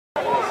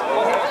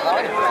Hey,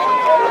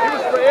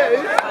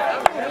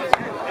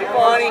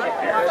 Bonnie.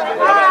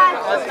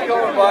 How's it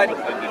going, bud?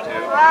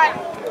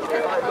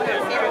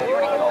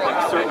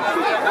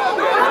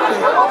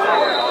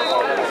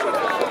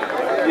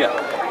 Yeah.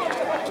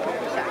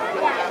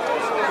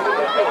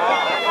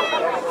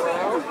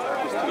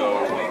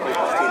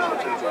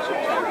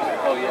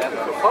 Oh, yeah.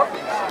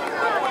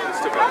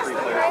 Still got 3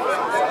 players.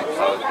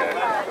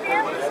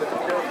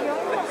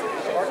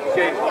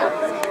 Okay.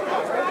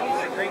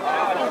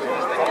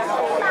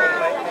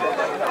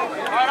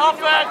 All right,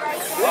 offense!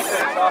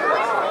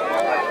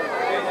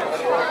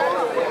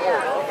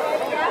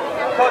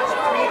 Coach,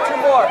 we need 2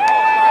 more.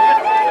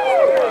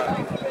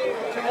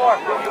 2 more.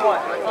 Who do you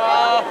want?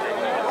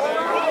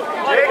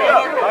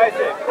 Jacob.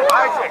 Isaac.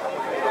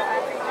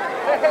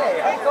 Hey,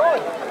 how's it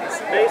going?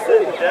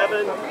 Mason,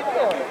 Devin.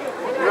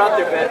 You're out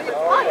there, Ben.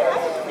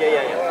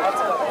 Yeah.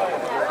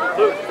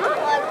 Luke.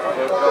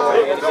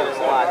 We're gonna get a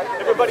slot.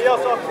 Everybody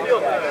else off the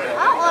field. I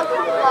don't want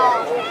football.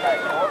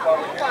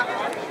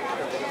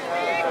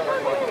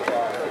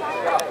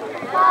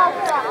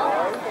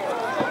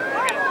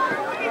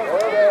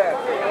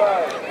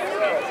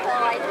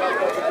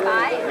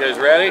 You guys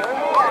ready?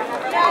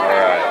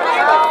 Alright.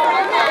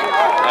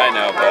 I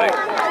know, buddy.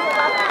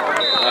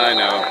 I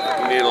know.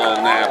 You need a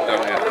little nap,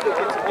 don't you?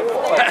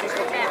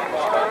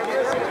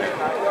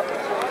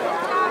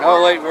 How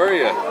late were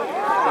you?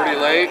 Pretty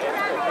late?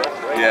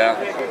 Yeah.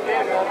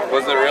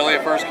 Was it really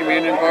a first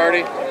communion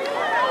party?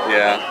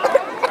 Yeah.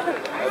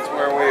 That's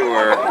where we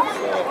were. So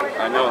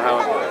I know how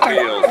it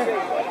feels.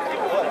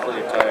 I'm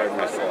pretty tired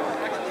myself.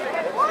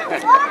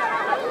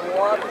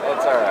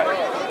 That's alright.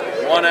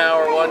 1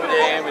 hour, 1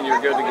 game, and you're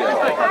good to go.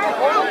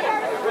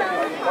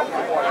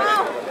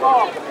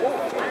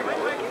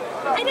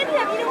 I didn't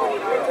have, you know, when you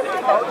put them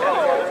on the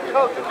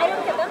I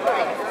don't have them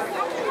like.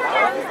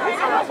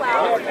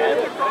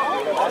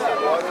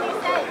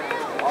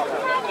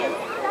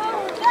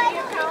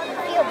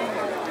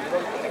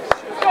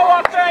 Go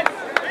offense!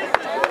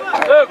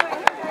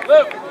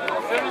 Luke,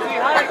 as soon as he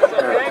hikes,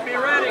 okay, be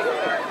ready.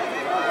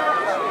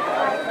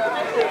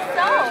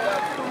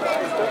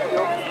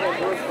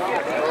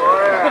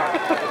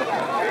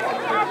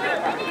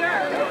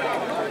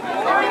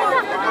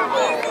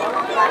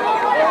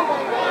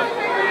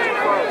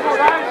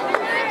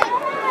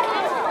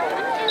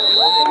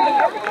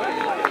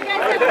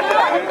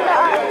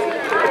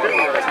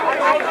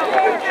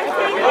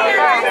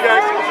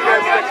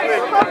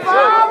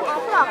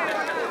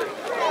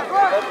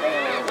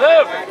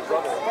 Luke!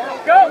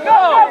 Go!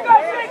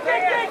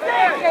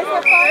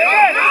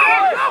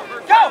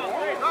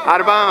 Out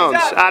of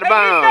bounds. Out of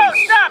bounds.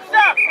 Stop!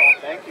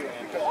 Thank you,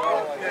 Andrew.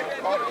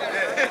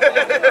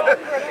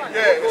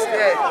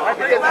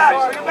 Bring it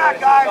back,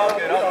 guys.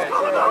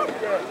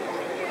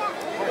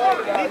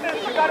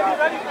 Defense, you gotta be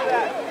ready for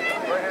that.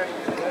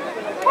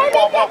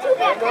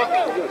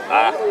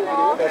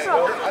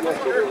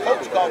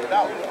 Coach called it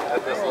out.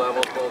 At this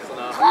level, close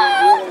enough.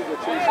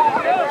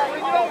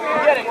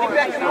 Get it, get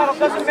back in the huddle,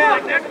 doesn't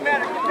matter, Get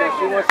back.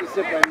 She wants to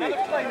sit by me.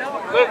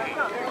 Lukey.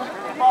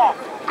 Come on.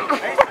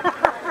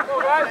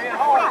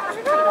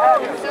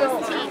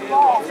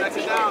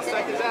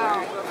 Second down.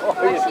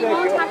 I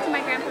should talk to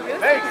my grandpa Ruth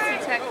because he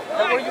took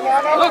Where you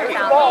want it? Look,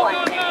 Ball.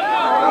 Get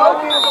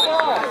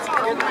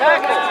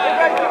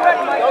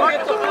ready, Mike. Go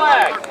get the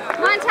flag.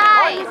 Come on,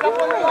 Ty. Up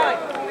on the line.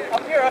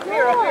 Up here. Let's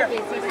go.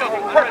 Ready?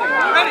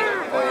 Ready?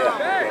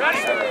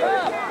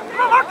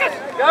 Come on, Marcus.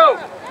 Go,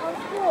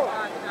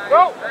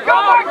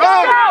 Marcus,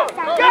 go!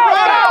 Go,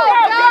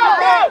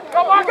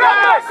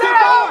 Marcus! Go,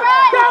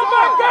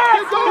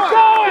 Marcus! Keep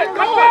going!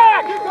 Come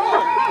back!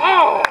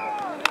 Oh!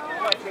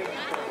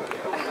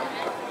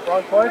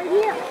 Wrong point?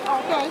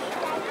 Okay.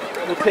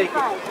 We'll take it.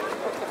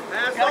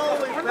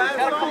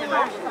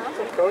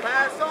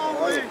 Pass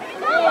only.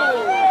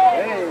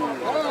 Hey.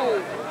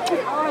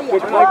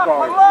 Good play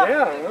call.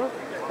 Yeah.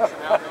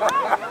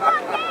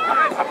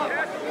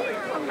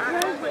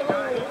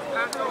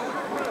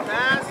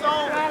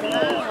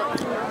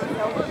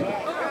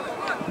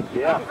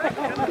 Yeah. You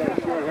got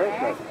a short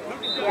haircut.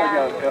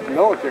 Like a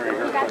military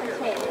haircut.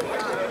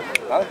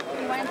 Huh?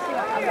 We went to a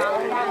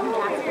rally and asked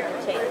for a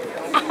chase.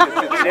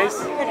 Chase?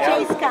 The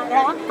chase cut,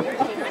 huh?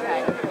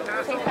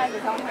 Chase had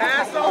his own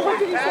haircut. What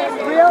did he say?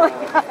 Really?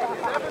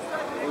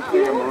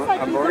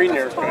 A Marine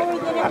haircut. Taller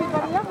than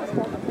everybody else.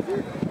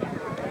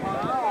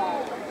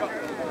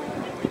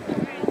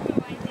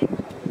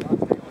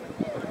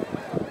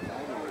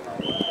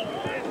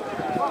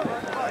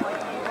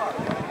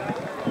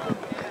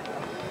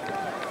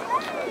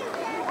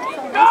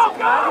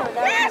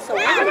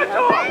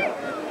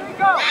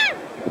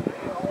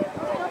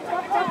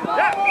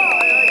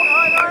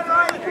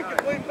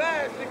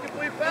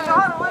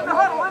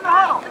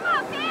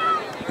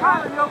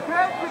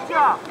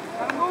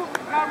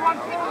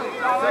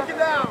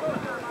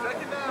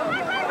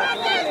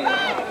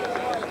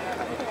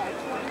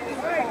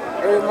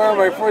 I remember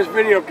my first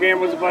video cam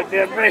was about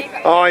that big.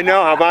 Oh, I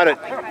know. How about it?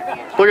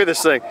 Look at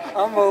this thing.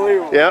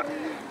 Unbelievable. Yep.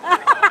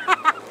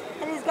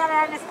 And he's got to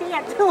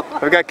understand too.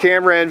 I've got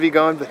camera envy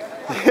going.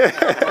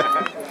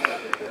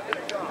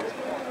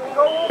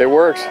 It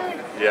works.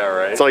 Yeah,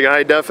 right. It's like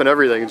high def and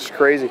everything. It's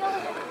crazy. Go,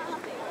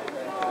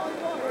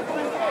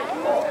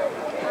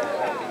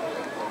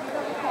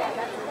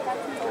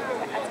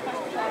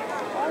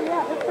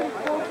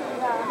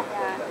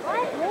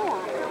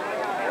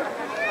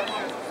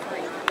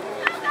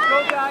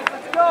 guys,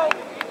 let's go.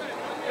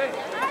 Hey,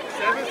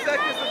 7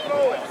 seconds to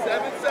throw it.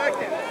 7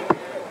 seconds.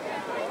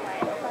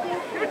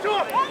 Give it to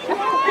him.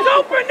 He's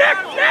open, Nick.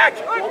 Nick.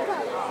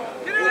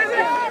 Get it,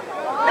 Isaac.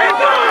 Hey,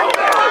 go.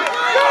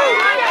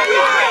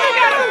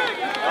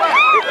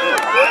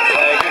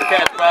 Hey, good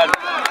catch, bud.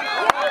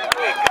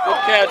 Good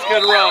catch,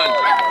 good run.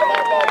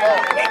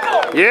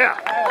 Yeah.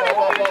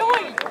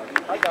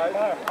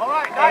 All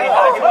right, nice.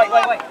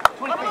 Wait.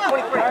 23.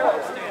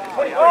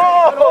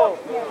 Oh!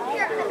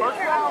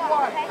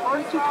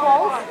 Too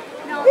close?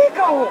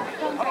 Nico!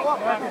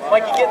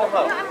 Mikey, get in the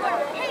hub.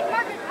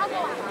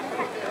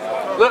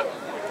 Look.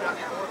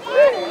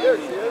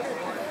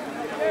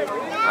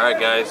 All right,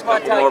 guys. A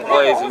couple more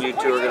plays and you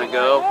two are going to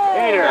go.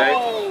 Hey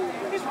there.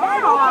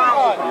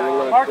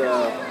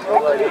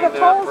 Okay. The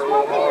toes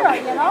from here,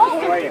 you know?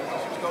 Is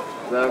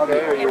that okay?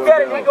 Or you You want got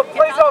to it, go? Nico.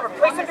 Plays over.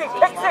 Play some big.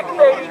 Pick 6,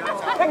 baby.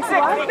 Pick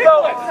 6, Nico.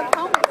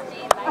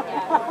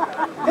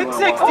 Pick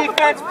 6,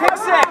 defense. Pick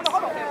 6.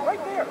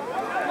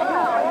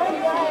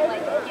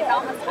 He's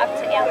almost up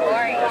to Aunt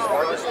Lori.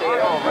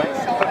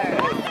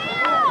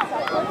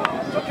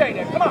 It's okay,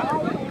 Nick. Come on.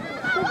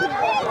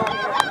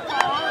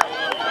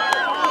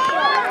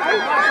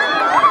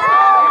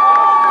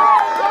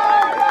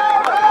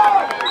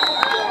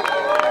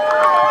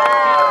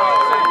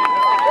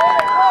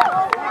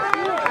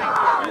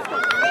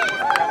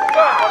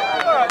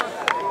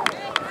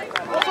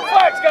 Pull some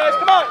flags, guys.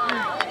 Come on.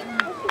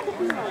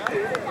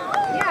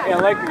 Yeah, I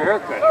like your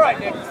haircut. All right,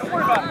 Nick. Don't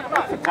worry about it. Come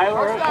on.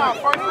 Tyler haircut.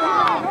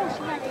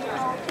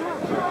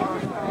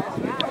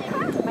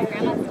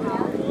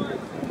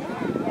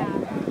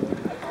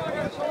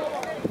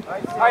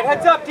 All right,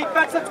 heads up,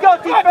 defense. Let's go,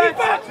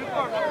 defense.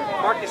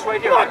 Marcus,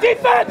 right here. Come on,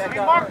 defense.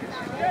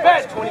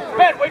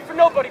 Ben, wait for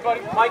nobody,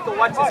 buddy. Michael,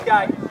 watch this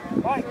guy.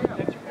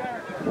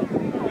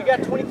 You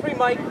got 23,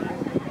 Mike.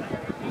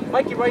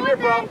 Mikey, right here,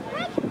 bro.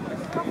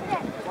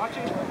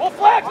 Full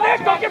flags,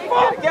 Nick. Don't get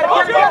full. Get it.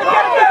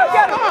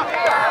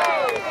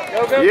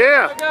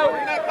 Yeah.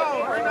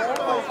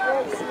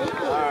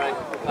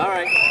 All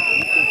right.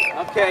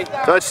 Okay.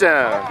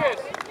 Touchdown. Marcus,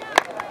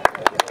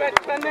 spend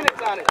 10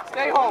 minutes on it.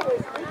 Stay home.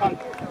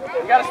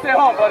 You gotta stay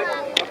home, buddy.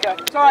 Okay.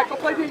 It's all right. Go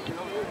play D.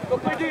 Go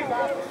play D.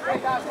 Hey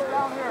guys, we're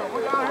down here.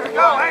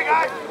 Go. Hey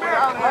guys.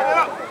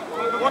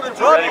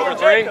 Ready for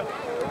 3?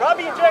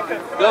 Robbie and Jacob.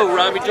 Go,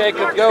 Robbie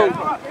Jacob, go.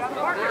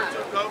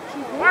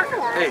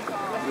 Hey,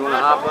 you want to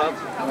hop up?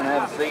 I'm going to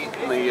have a seat.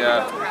 At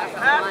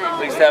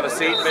least have a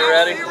seat and be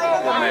ready? Good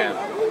man.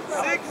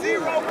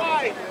 6-0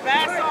 white.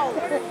 Pass on.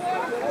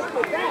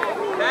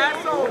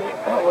 Pass on.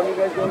 When are you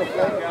guys going to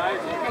play,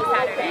 guys?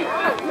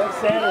 Next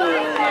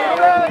Saturday.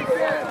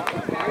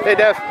 Hey,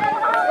 Def.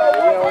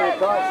 Yeah, when you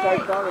start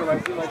talking, I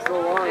seem like so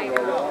long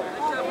ago.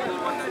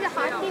 See the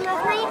hockey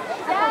last night?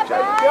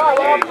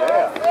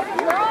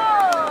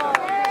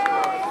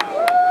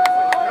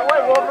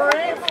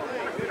 Wolverines.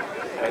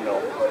 I know.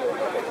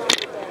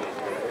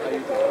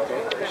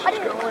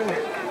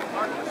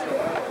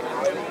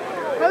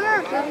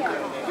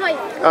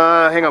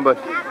 Hang on, bud.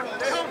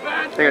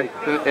 Hang on.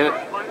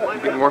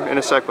 Get more in a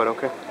sec, bud.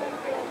 Okay.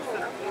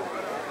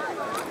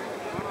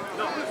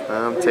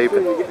 I'm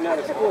taping. You're getting out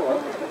of school, huh?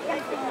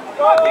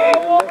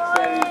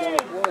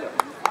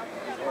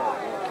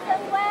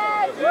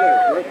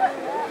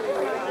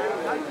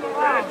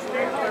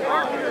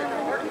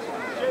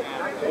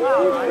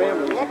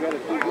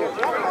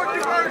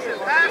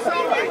 Pass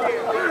only.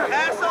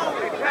 Pass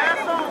only. Pass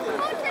only.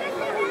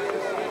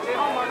 Stay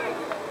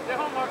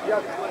home, Mark.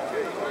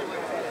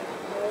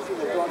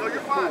 No,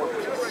 you're fine.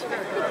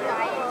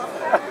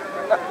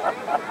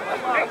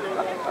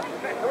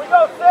 Here we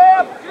go,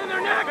 Sam. Get in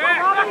there, Nick.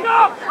 Back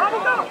up.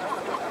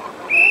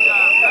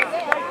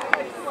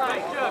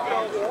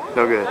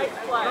 No good. No,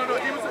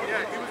 he was,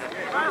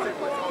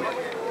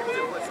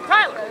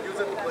 Tyler. He was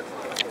at the blitz.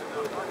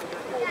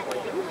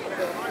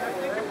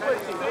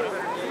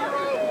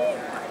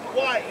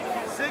 White.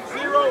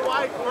 6-0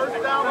 white, first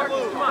down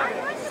blue.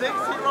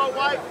 6-0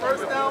 white,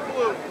 first down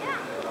blue.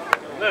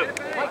 Move.